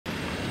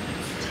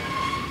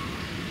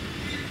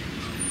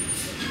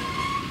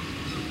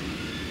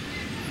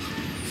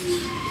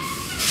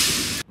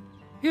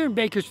Here in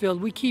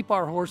Bakersfield, we keep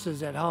our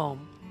horses at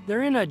home.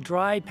 They're in a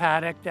dry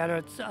paddock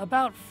that's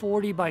about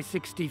 40 by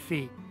 60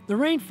 feet. The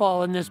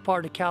rainfall in this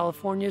part of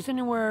California is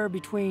anywhere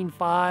between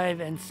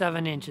 5 and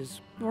 7 inches.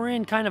 We're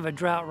in kind of a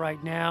drought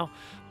right now,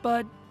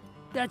 but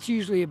that's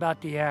usually about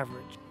the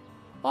average.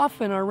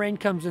 Often our rain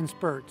comes in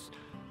spurts.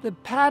 The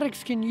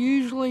paddocks can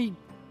usually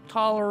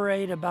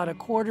tolerate about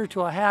 1/4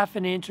 to 1/2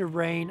 an inch of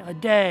rain a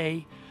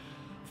day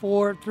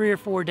for 3 or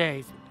 4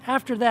 days.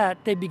 After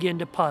that, they begin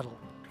to puddle.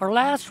 Our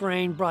last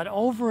rain brought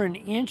over 1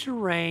 inch of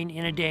rain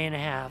in a day and a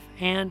half,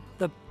 and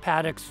the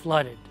paddocks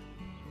flooded.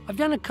 I've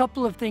done a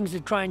couple of things to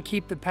try and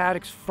keep the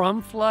paddocks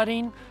from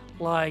flooding,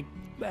 like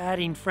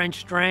adding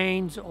French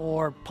drains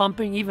or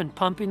even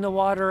pumping the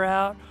water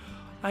out.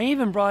 I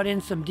even brought in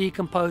some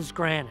decomposed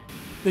granite.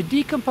 The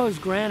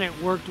decomposed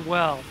granite worked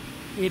well.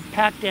 It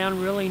packed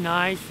down really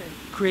nice and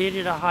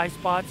created a high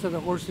spot so the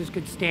horses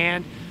could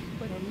stand,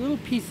 but the little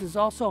pieces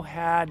also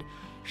had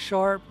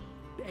sharp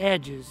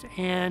edges,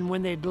 and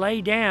when they'd lay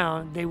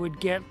down, they would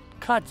get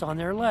cuts on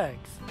their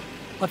legs.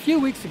 A few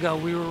weeks ago,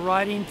 we were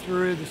riding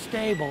through the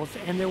stables,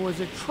 and there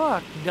was a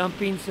truck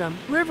dumping some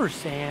river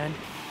sand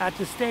at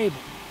the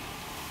stable.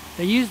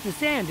 They used the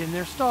sand in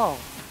their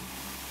stalls.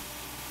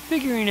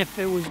 Figuring if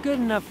it was good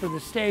enough for the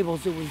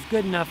stables, it was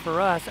good enough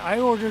for us, I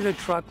ordered a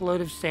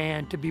truckload of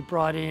sand to be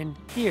brought in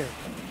here.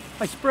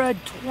 I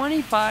spread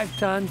 25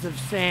 tons of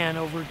sand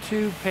over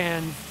 2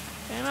 pens,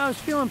 and I was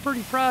feeling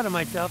pretty proud of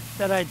myself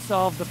that I'd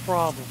solved the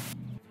problem.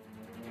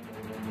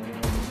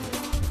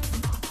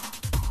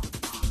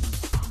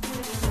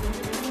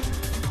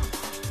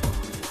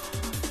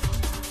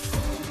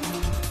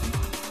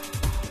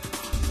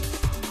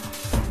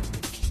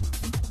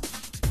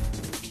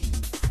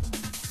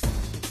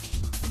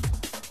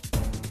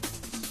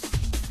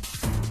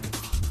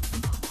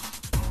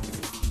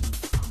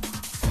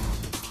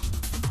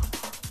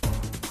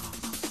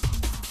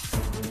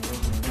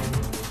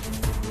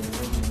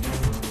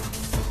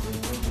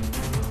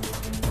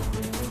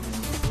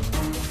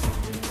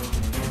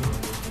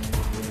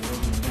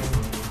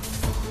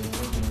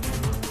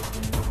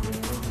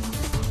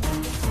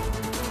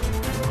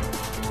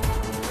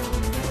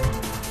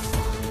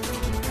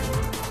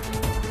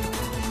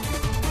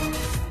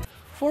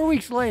 4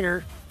 weeks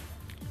later,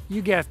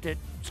 you guessed it,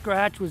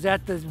 Scratch was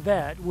at the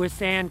vet with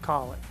sand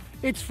colic.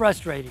 It's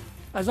frustrating.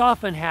 As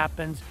often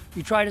happens,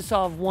 you try to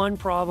solve one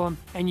problem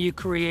and you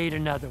create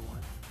another one.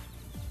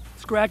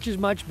 Scratch is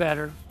much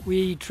better.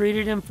 We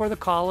treated him for the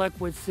colic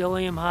with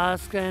psyllium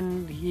husk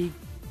and he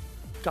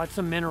got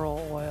some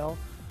mineral oil.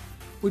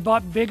 We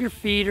bought bigger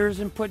feeders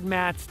and put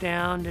mats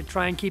down to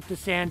try and keep the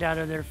sand out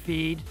of their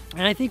feed.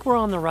 And I think we're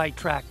on the right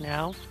track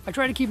now. I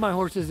try to keep my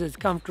horses as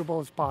comfortable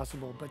as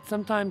possible, but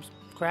sometimes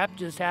crap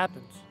just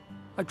happens.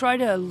 I try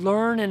to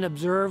learn and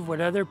observe what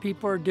other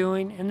people are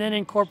doing and then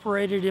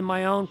incorporate it in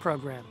my own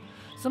program.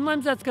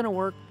 Sometimes that's going to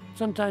work,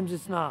 sometimes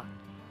it's not.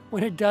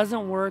 When it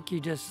doesn't work, you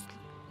just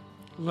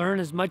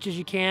learn as much as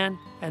you can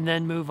and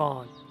then move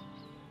on.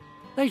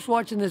 Thanks for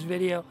watching this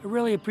video. I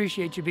really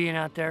appreciate you being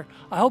out there.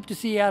 I hope to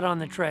see you out on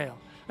the trail.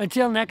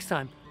 Until next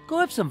time, go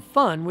have some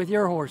fun with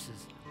your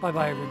horses.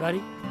 Bye-bye,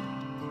 everybody.